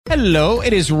Hello,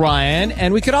 it is Ryan,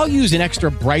 and we could all use an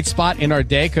extra bright spot in our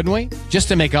day, couldn't we? Just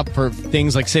to make up for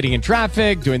things like sitting in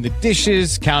traffic, doing the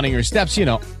dishes, counting your steps, you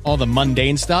know, all the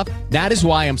mundane stuff. That is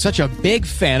why I'm such a big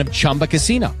fan of Chumba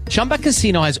Casino. Chumba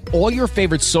Casino has all your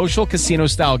favorite social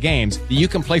casino-style games that you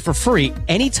can play for free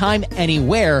anytime,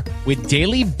 anywhere with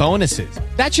daily bonuses.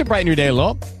 That should brighten your day a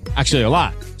little. Actually, a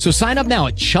lot. So sign up now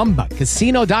at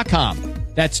ChumbaCasino.com.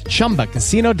 That's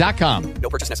ChumbaCasino.com. No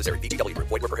purchase necessary. VGW Group.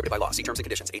 Void where prohibited by law. See terms and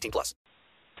conditions. 18 plus.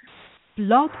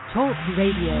 Blog Talk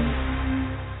Radio.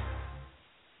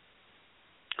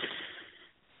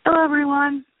 Hello,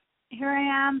 everyone. Here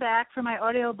I am back for my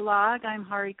audio blog. I'm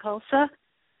Hari Kulsa,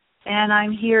 and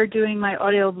I'm here doing my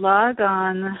audio blog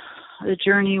on the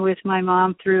journey with my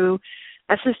mom through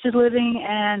assisted living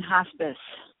and hospice.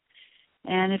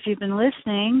 And if you've been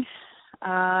listening,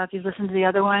 if you've listened to the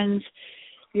other ones,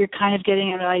 you're kind of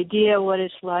getting an idea what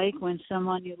it's like when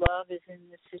someone you love is in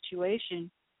this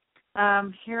situation.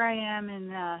 Here I am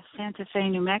in Santa Fe,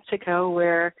 New Mexico,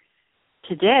 where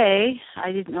today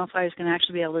I didn't know if I was going to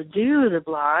actually be able to do the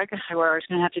blog, or I was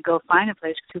going to have to go find a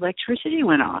place because electricity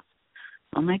went off.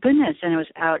 Oh, my goodness, and it was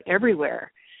out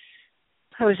everywhere.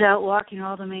 I was out walking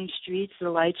all the main streets. The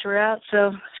lights were out, so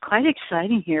it's quite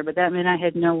exciting here, but that meant I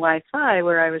had no Wi-Fi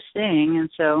where I was staying, and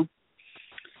so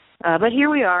but here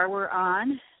we are. We're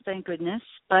on, thank goodness.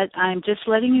 But I'm just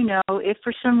letting you know, if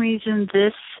for some reason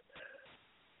this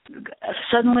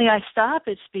suddenly I stop,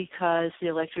 it's because the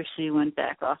electricity went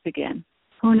back off again.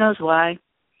 Who knows why?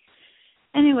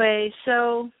 Anyway,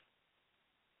 so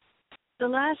the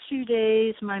last few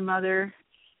days, my mother,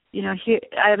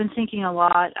 I've been thinking a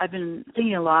lot. I've been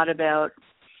thinking a lot about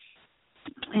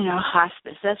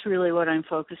hospice. That's really what I'm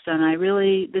focused on.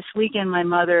 This weekend, my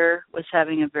mother was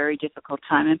having a very difficult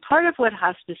time. And part of what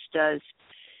hospice does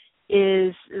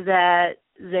is that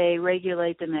they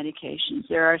regulate the medications.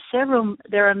 There are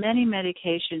many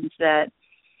medications that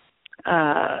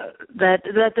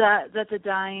the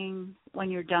dying,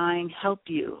 when you're dying, help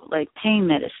you, like pain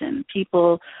medicine.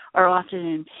 People are often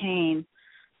in pain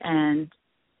and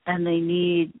they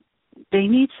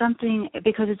need something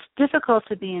because it's difficult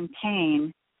to be in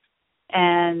pain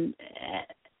and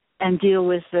deal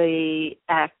with be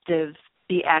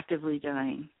actively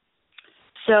dying.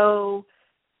 So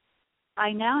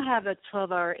I now have a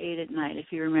 12-hour aid at night,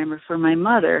 if you remember, for my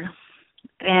mother,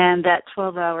 and that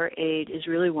 12-hour aid is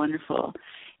really wonderful.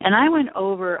 And I went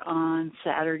over on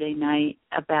Saturday night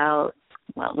it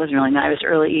wasn't really night, it was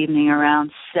early evening,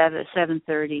 around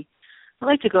 7:30. I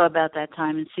like to go about that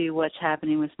time and see what's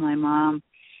happening with my mom.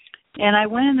 And I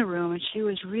went in the room, and she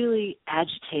was really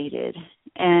agitated,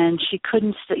 and she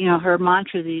couldn't. Her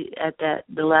mantra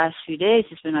the last few days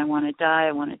has been, "I want to die.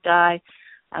 I want to die.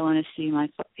 I want to see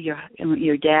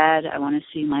your dad. I want to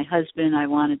see my husband. I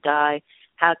want to die.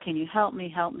 How can you help me?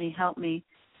 Help me? Help me?"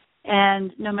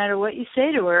 And no matter what you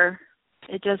say to her,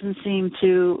 it doesn't seem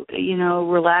to,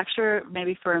 relax her.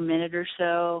 Maybe for a minute or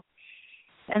so.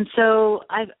 And so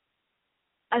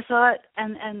I thought,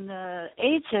 and the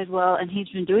aide said, well, and he's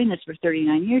been doing this for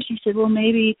 39 years. He said, well,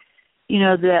 maybe,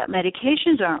 the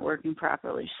medications aren't working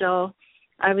properly. So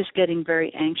I was getting very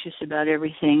anxious about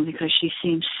everything because she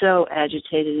seemed so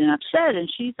agitated and upset, and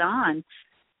she's on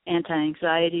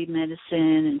anti-anxiety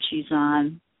medicine, and she's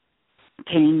on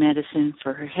pain medicine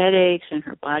for her headaches and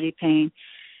her body pain,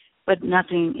 but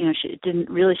nothing, it didn't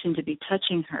really seem to be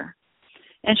touching her.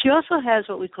 And she also has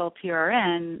what we call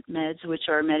PRN meds, which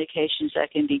are medications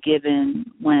that can be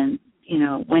given when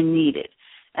needed.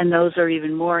 And those are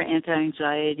even more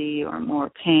anti-anxiety or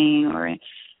more pain.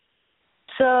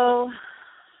 So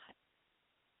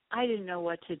I didn't know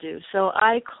what to do. So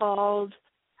I called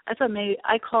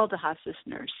the hospice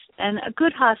nurse. And a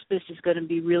good hospice is going to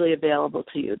be really available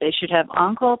to you. They should have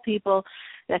on-call people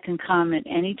that can come at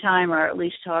any time or at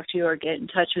least talk to you or get in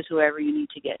touch with whoever you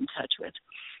need to get in touch with.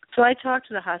 So I talked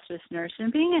to the hospice nurse,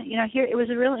 and here, it was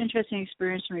a real interesting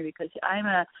experience for me because I'm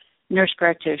a nurse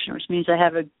practitioner, which means I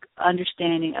have an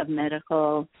understanding of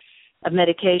medications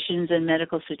and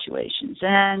medical situations.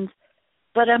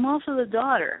 But I'm also the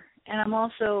daughter, and I'm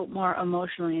also more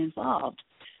emotionally involved.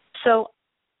 So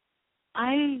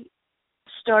I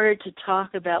started to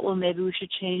talk about, well, maybe we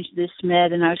should change this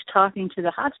med, and I was talking to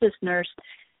the hospice nurse,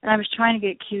 and I was trying to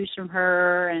get cues from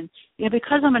her, and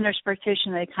because I'm a nurse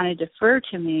practitioner, they kind of defer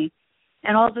to me,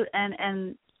 and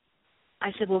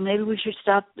I said, well, maybe we should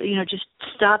stop, just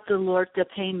stop the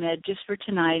pain med just for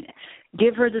tonight,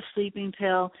 give her the sleeping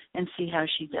pill, and see how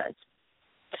she does.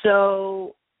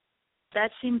 So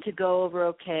that seemed to go over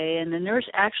okay, and the nurse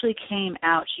actually came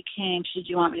out. She said, do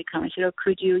you want me to come? I said, oh,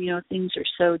 could you? Things are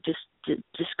so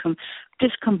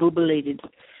discombobulated.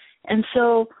 And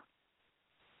so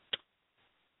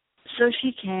so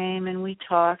she came and we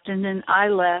talked, and then I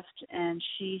left and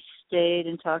she stayed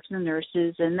and talked to the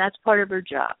nurses, and that's part of her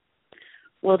job.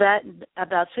 Well, that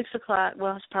about 6 o'clock,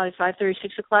 well, it's probably 5:30,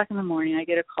 6 o'clock in the morning, I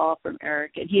get a call from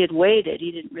Eric, and he had waited.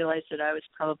 He didn't realize that I was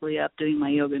probably up doing my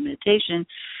yoga meditation,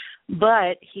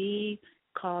 but he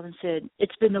called and said,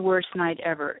 it's been the worst night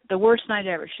ever. The worst night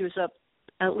ever. She was up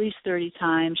at least 30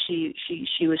 times. She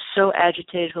was so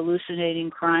agitated, hallucinating,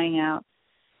 crying out.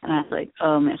 And I was like,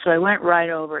 oh, man. So I went right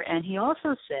over. And he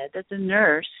also said that the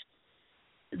nurse,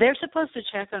 they're supposed to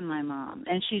check on my mom.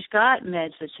 And she's got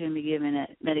meds that can be given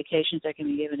medications that can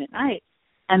be given at night.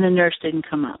 And the nurse didn't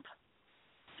come up.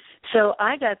 So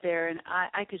I got there, and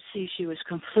I could see she was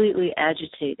completely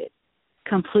agitated.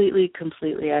 Completely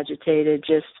agitated.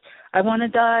 Just, I want to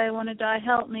die,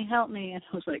 help me. And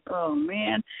I was like, oh,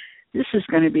 man, this is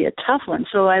going to be a tough one.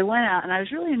 So I went out, and I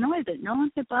was really annoyed that no one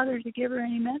could bother to give her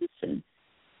any medicine.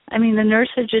 I mean, the nurse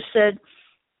had just said,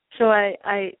 so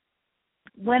I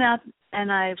went out and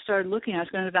I started looking. I was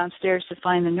going downstairs to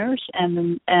find the nurse,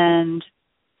 and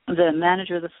the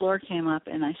manager of the floor came up,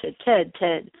 and I said,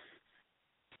 Ted,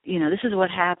 you know, this is what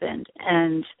happened.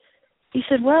 And he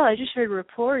said, well, I just heard a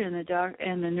report, and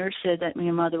the nurse said that my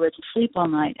mother was asleep all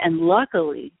night. And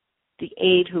luckily, the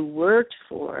aide who worked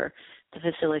for the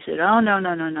facility said, oh, no.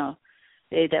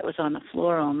 The aide that was on the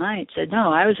floor all night said,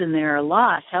 no, I was in there a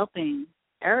lot helping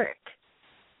Eric.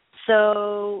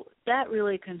 So that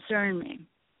really concerned me.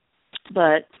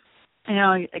 But, you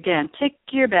know, again, pick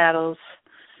your battles.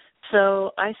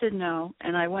 So I said no,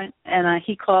 and I went, and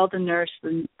he called the nurse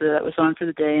that was on for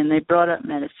the day, and they brought up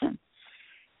medicine.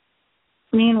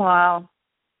 Meanwhile,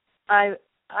 I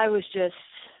was just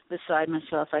beside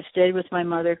myself. I stayed with my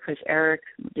mother because Eric,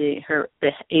 the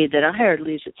aide that I hired,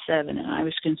 leaves at 7, and I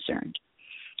was concerned.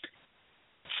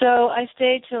 So I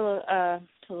stayed till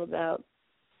about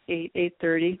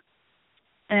 8:30,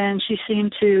 and she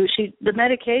seemed to. The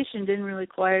medication didn't really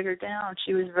quiet her down.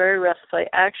 She was very restless. I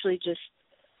actually just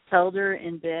held her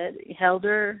in bed,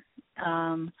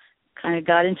 kind of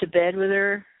got into bed with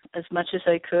her as much as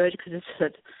I could because it's a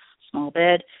small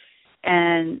bed,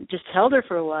 and just held her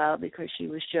for a while because she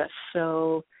was just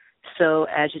so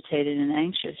agitated and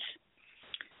anxious.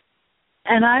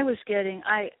 And I was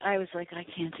like, I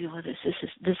can't deal with this.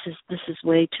 This is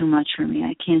way too much for me.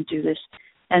 I can't do this.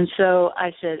 And so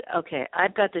I said, okay,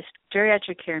 I've got this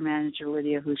geriatric care manager,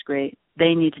 Lydia, who's great.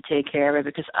 They need to take care of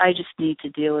it because I just need to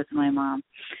deal with my mom.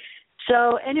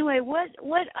 So anyway,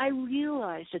 what I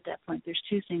realized at that point, there's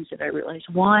two things that I realized.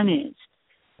 One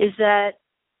is that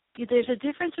there's a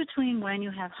difference between when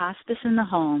you have hospice in the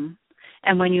home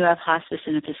and when you have hospice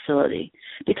in a facility.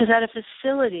 Because at a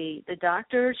facility, the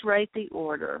doctors write the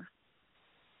order,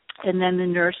 and then the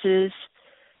nurses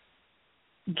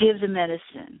give the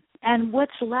medicine. And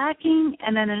what's lacking,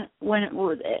 and then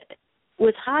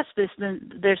with hospice,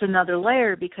 then there's another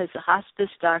layer because the hospice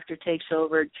doctor takes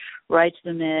over, writes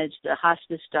the meds. The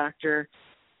hospice doctor,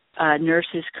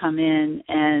 nurses come in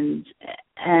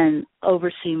and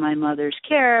oversee my mother's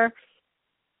care.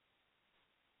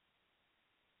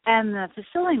 And the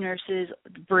facility nurses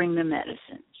bring the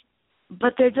medicines.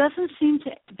 But there doesn't seem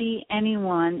to be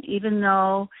anyone, even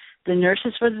though the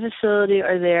nurses for the facility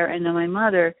are there and know my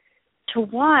mother, to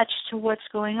watch to what's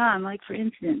going on. Like, for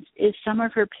instance, is some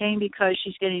of her pain because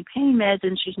she's getting pain meds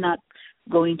and she's not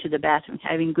going to the bathroom,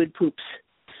 having good poops?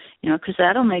 You know, because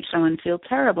that'll make someone feel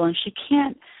terrible, and she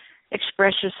can't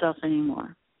express herself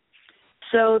anymore.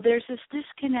 So there's this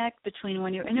disconnect between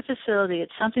when you're in a facility,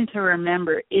 it's something to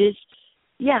remember is,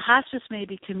 yeah, hospice may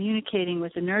be communicating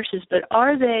with the nurses, but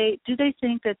do they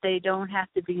think that they don't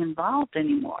have to be involved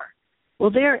anymore?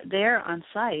 Well, they're on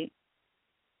site.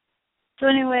 So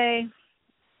anyway,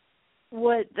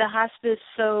 what the hospice,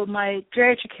 so my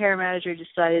geriatric care manager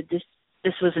decided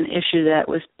this was an issue that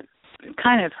was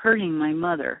kind of hurting my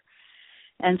mother.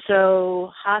 And so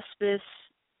hospice,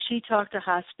 she talked to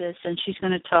hospice, and she's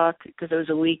going to talk, because it was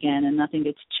a weekend and nothing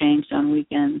gets changed on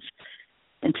weekends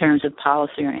in terms of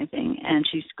policy or anything, and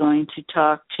she's going to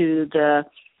talk to the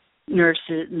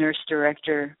nurse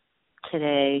director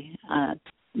today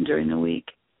during the week.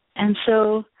 And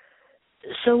so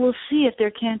we'll see if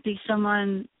there can't be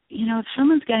someone, you know, if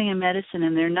someone's getting a medicine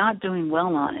and they're not doing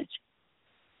well on it,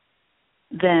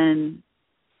 then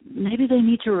maybe they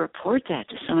need to report that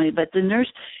to somebody. But the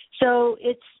nurse, so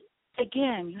it's,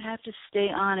 again, you have to stay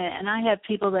on it, and I have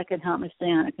people that can help me stay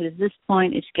on it, because at this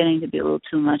point it's getting to be a little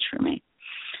too much for me.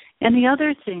 And the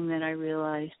other thing that I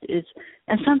realized is,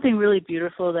 and something really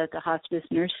beautiful that the hospice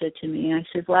nurse said to me, I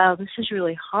said, wow, this is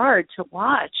really hard to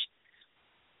watch.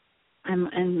 And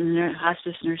the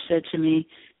hospice nurse said to me,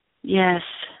 yes,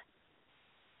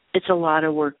 it's a lot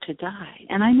of work to die.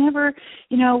 And I never,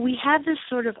 we have this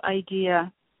sort of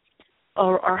idea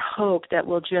or hope that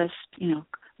we'll just,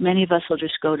 many of us will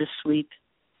just go to sleep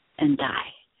and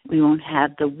die. We won't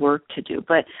have the work to do.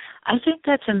 But I think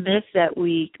that's a myth that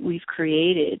we've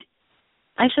created.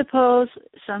 I suppose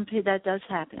that does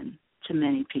happen to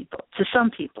many people, to some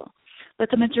people. But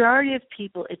the majority of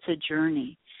people, it's a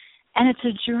journey. And it's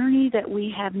a journey that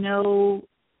we have no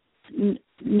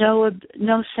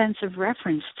sense of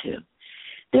reference to.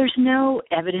 There's no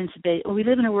evidence-based. We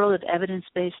live in a world of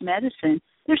evidence-based medicine.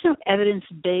 There's no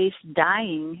evidence-based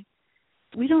dying.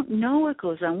 We don't know what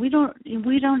goes on. We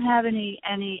don't have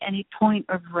any point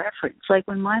of reference. Like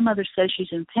when my mother says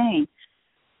she's in pain,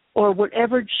 or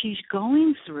whatever she's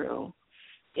going through,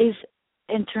 is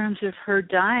in terms of her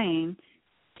dying.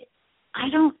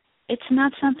 It's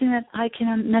not something that I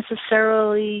can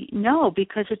necessarily know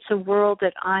because it's a world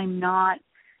that I'm not.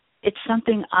 It's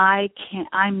something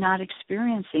I'm not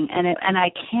experiencing, and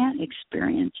I can't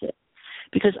experience it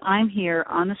because I'm here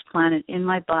on this planet in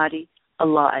my body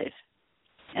alive.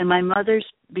 And my mother's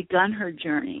begun her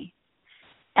journey.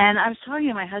 And I was talking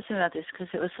to my husband about this because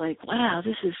it was like, wow,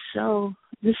 this is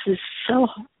so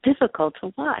difficult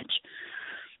to watch.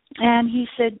 And he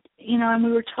said, and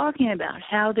we were talking about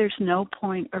how there's no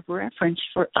point of reference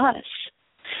for us.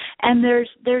 And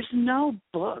there's no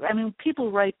book. I mean,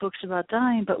 people write books about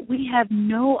dying, but we have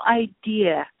no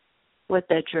idea what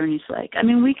that journey's like. I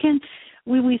mean, we think,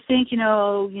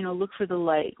 look for the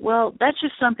light. Well, that's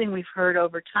just something we've heard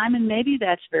over time, and maybe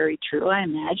that's very true. I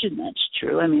imagine that's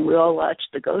true. I mean, we all watched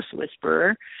The Ghost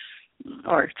Whisperer,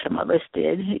 or some of us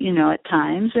did, at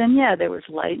times. And, yeah, there was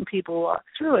light, and people walked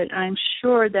through it. I'm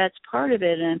sure that's part of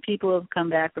it, and people have come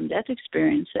back from death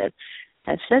experience that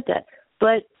have said that.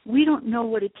 But we don't know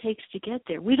what it takes to get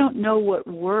there. We don't know what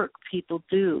work people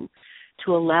do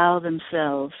to allow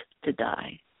themselves to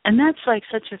die. And that's like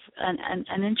such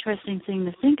an interesting thing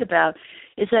to think about,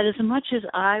 is that as much as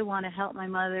I want to help my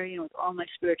mother, with all my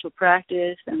spiritual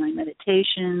practice and my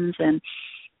meditations and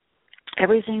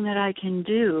everything that I can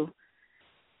do,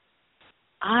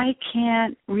 I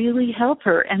can't really help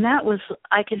her. And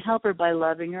I can help her by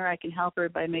loving her. I can help her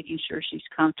by making sure she's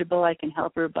comfortable. I can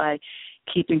help her by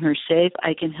keeping her safe.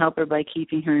 I can help her by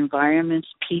keeping her environments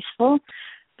peaceful.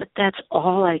 But that's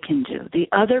all I can do. The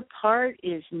other part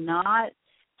is not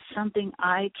something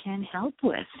I can help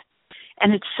with.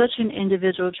 And it's such an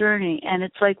individual journey. And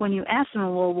it's like when you ask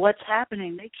them, well, what's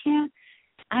happening? They can't.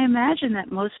 I imagine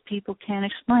that most people can't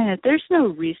explain it. There's no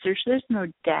research. There's no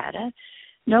data.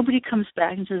 Nobody comes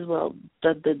back and says, well,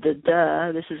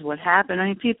 this is what happened. I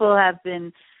mean, people have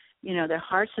been, their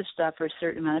hearts have stopped for a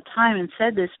certain amount of time and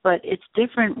said this, but it's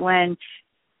different when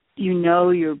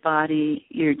your body,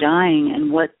 you're dying,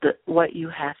 and what you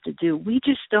have to do. We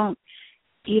just don't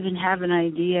even have an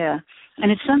idea.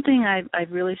 And it's something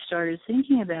I've really started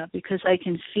thinking about because I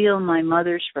can feel my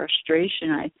mother's frustration.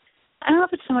 I don't know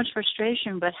if it's so much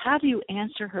frustration, but how do you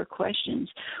answer her questions?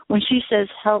 When she says,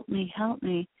 help me,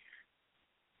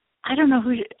 I don't know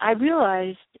I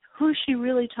realized who's she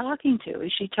really talking to?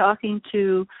 Is she talking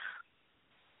to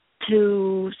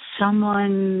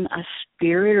someone, a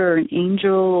spirit or an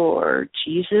angel or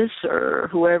Jesus or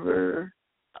whoever,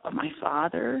 or my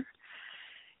father?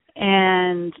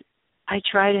 And I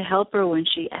try to help her when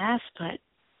she asks, but,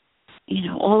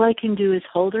 all I can do is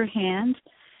hold her hand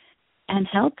and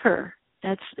help her.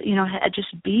 That's,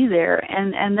 just be there.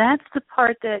 And that's the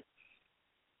part that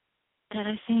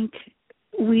I think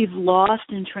we've lost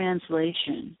in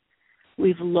translation.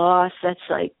 We've lost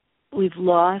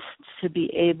to be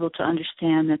able to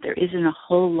understand that there isn't a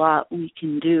whole lot we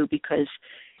can do because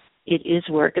it is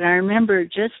work. And I remember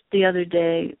just the other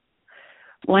day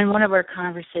when one of our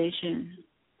conversations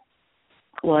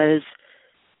was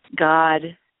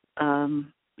God,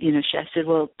 I said,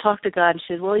 well, talk to God. And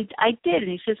she said, well, I did.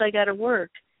 And he says, I got to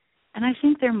work. And I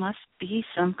think there must be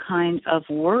some kind of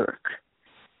work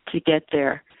to get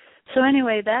there. So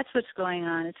anyway, that's what's going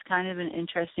on. It's kind of an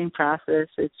interesting process.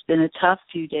 It's been a tough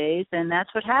few days, and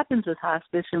that's what happens with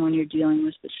hospice. And when you're dealing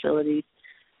with facilities,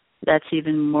 that's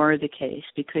even more the case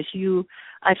because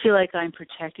I feel like I'm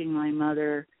protecting my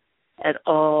mother at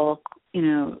all,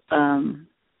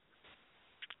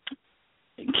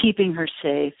 keeping her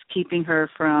safe, keeping her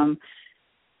from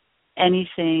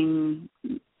anything,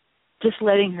 just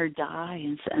letting her die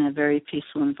in a very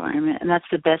peaceful environment. And that's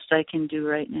the best I can do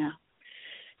right now.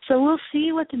 So we'll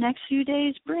see what the next few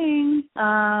days bring.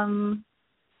 And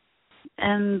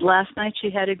last night she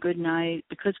had a good night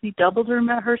because we doubled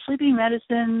her sleeping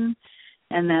medicine,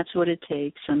 and that's what it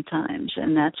takes sometimes.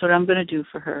 And that's what I'm going to do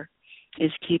for her,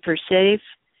 is keep her safe,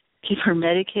 keep her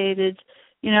medicated,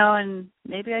 and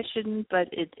maybe I shouldn't, but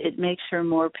it makes her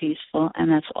more peaceful,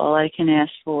 and that's all I can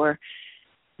ask for,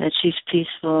 that she's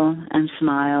peaceful and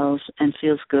smiles and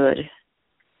feels good,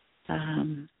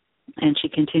 and she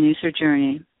continues her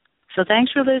journey. So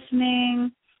thanks for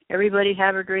listening. Everybody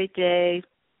have a great day.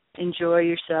 Enjoy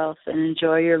yourself and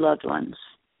enjoy your loved ones.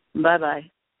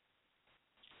 Bye-bye.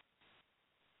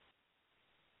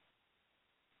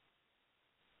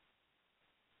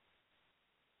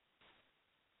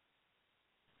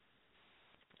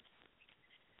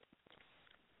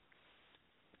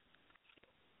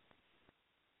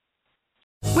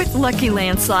 With Lucky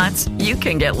Land Slots, you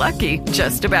can get lucky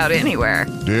just about anywhere.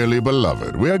 Dearly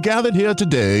beloved, we are gathered here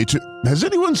today to... Has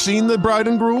anyone seen the bride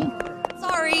and groom?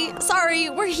 Sorry,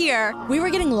 we're here. We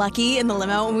were getting lucky in the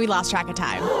limo and we lost track of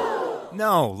time.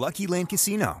 No, Lucky Land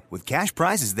Casino, with cash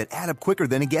prizes that add up quicker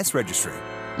than a guest registry.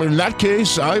 In that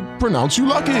case, I pronounce you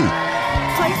lucky.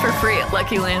 Play for free at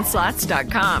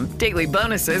LuckyLandSlots.com. Daily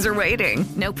bonuses are waiting.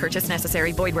 No purchase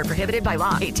necessary. Void where prohibited by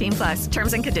law. 18+.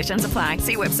 Terms and conditions apply.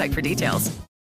 See website for details.